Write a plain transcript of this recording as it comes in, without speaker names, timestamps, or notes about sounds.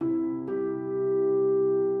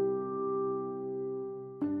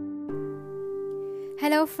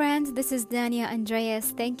Hello, friends. This is Dania Andreas.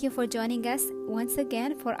 Thank you for joining us once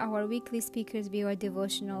again for our weekly Speakers Viewer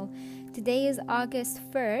devotional. Today is August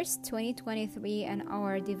 1st, 2023, and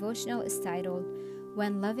our devotional is titled,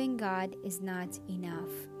 When Loving God is Not Enough.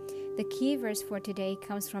 The key verse for today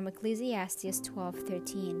comes from Ecclesiastes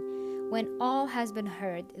 12:13. When all has been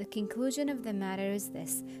heard, the conclusion of the matter is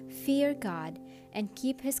this: fear God and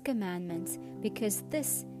keep His commandments, because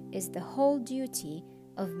this is the whole duty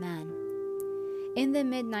of man. In the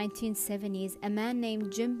mid-1970s, a man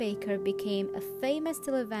named Jim Bakker became a famous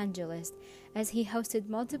televangelist as he hosted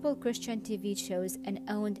multiple Christian TV shows and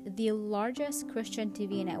owned the largest Christian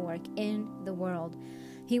TV network in the world.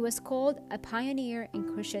 He was called a pioneer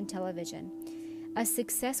in Christian television. As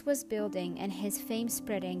success was building and his fame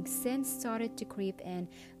spreading, sin started to creep in,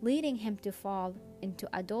 leading him to fall into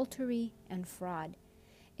adultery and fraud.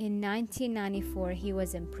 In 1994, he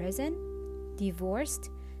was in prison, divorced,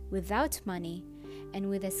 without money, and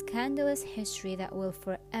with a scandalous history that will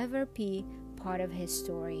forever be part of his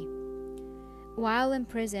story. While in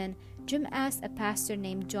prison, Jim asked a pastor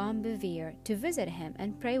named John Bevere to visit him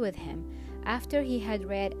and pray with him after he had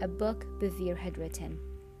read a book Bevere had written.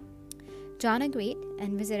 John agreed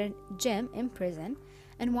and visited Jim in prison,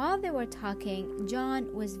 and while they were talking,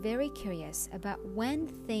 John was very curious about when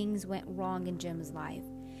things went wrong in Jim's life.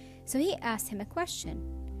 So he asked him a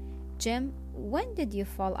question. Jim, when did you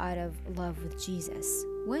fall out of love with Jesus?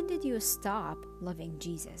 When did you stop loving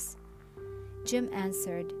Jesus? Jim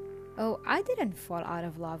answered, "Oh, I didn't fall out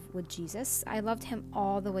of love with Jesus. I loved him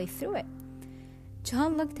all the way through it."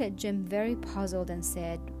 John looked at Jim very puzzled and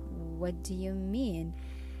said, "What do you mean?"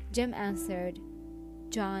 Jim answered,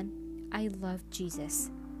 "John, I loved Jesus,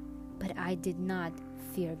 but I did not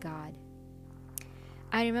fear God."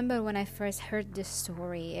 I remember when I first heard this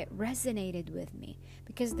story, it resonated with me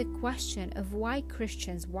because the question of why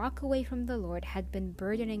Christians walk away from the Lord had been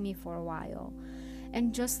burdening me for a while.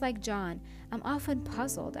 And just like John, I'm often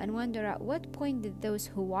puzzled and wonder at what point did those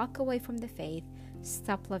who walk away from the faith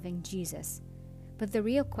stop loving Jesus? But the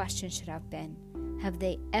real question should have been, have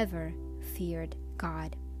they ever feared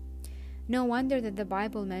God? No wonder that the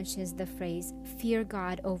Bible mentions the phrase fear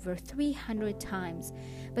God over 300 times,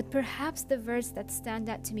 but perhaps the verse that stands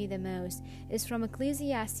out to me the most is from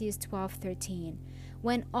Ecclesiastes 12:13.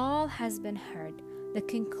 When all has been heard, the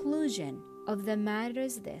conclusion of the matter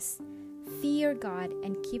is this: fear God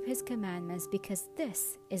and keep His commandments, because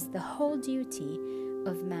this is the whole duty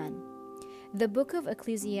of man. The book of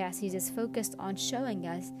Ecclesiastes is focused on showing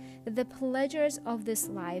us that the pleasures of this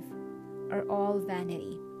life are all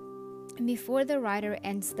vanity. Before the writer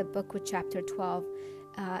ends the book with chapter 12,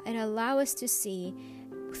 it allows us to see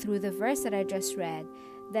through the verse that I just read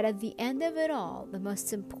that at the end of it all, the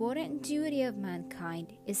most important duty of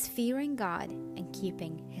mankind is fearing God and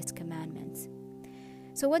keeping His commandments.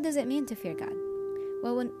 So what does it mean to fear God?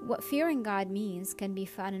 Well, what fearing God means can be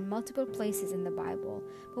found in multiple places in the Bible,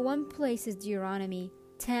 but one place is Deuteronomy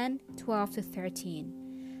 10:12-13.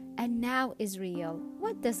 "And now, Israel,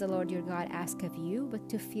 what does the Lord your God ask of you but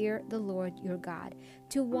to fear the Lord your God,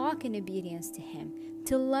 to walk in obedience to Him,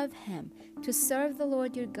 to love Him, to serve the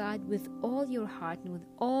Lord your God with all your heart and with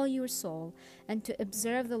all your soul, and to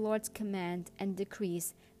observe the Lord's command and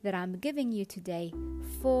decrees that I'm giving you today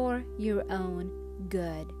for your own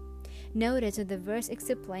good." Notice that the verse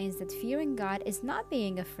explains that fearing God is not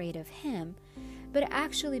being afraid of Him, but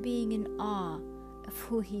actually being in awe of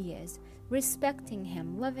who He is, respecting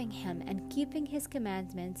Him, loving Him, and keeping His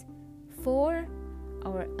commandments for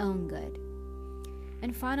our own good.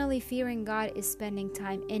 And finally, fearing God is spending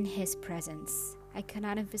time in His presence. I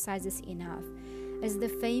cannot emphasize this enough. As the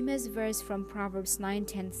famous verse from Proverbs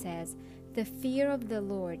 9:10 says, "The fear of the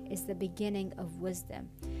Lord is the beginning of wisdom,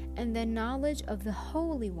 and the knowledge of the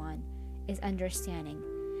Holy One is understanding."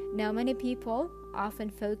 Now, many people often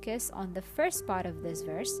focus on the first part of this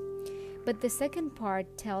verse, but the second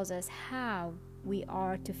part tells us how we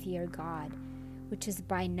are to fear God, which is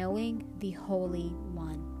by knowing the Holy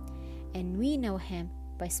One. And we know Him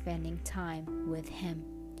by spending time with Him.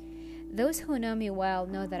 Those who know me well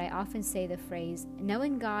know that I often say the phrase,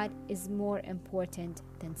 knowing God is more important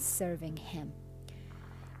than serving Him.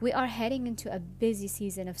 We are heading into a busy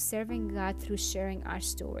season of serving God through sharing our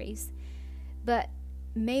stories. But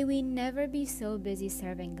may we never be so busy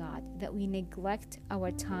serving God that we neglect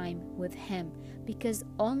our time with Him, because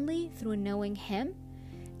only through knowing Him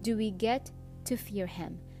do we get to fear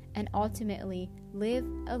Him and ultimately live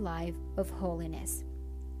a life of holiness.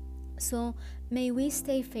 So may we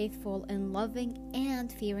stay faithful in loving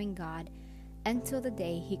and fearing God until the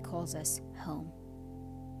day He calls us home.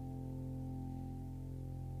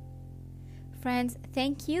 Friends,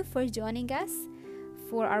 thank you for joining us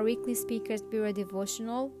for our weekly Speakers Bureau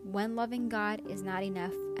devotional, When Loving God is Not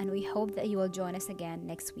Enough, and we hope that you will join us again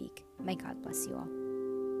next week. May God bless you all.